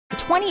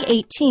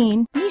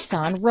2018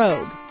 Nissan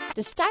Rogue.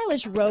 The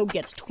stylish Rogue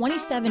gets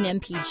 27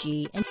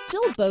 mpg and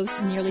still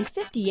boasts nearly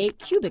 58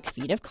 cubic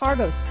feet of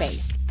cargo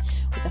space.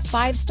 With a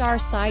 5-star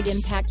side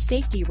impact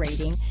safety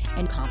rating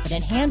and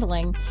confident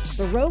handling,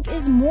 the Rogue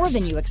is more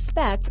than you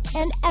expect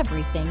and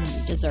everything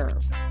you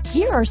deserve.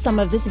 Here are some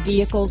of this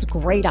vehicle's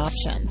great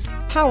options: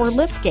 power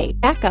liftgate,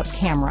 backup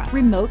camera,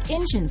 remote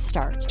engine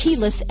start,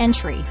 keyless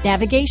entry,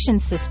 navigation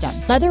system,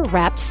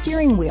 leather-wrapped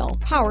steering wheel,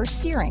 power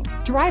steering,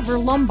 driver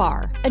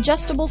lumbar,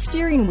 adjustable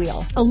steering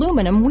wheel,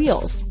 aluminum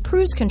wheels,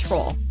 cruise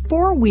control,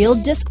 4-wheel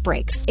disc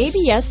brakes,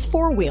 ABS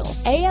 4-wheel,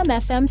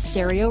 AM/FM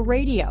stereo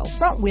radio,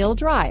 front-wheel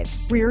drive,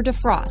 rear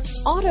defrost,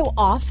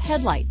 auto-off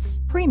headlights,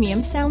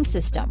 premium sound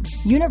system,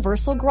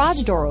 universal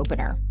garage door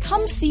opener.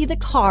 Come see the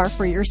car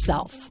for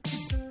yourself.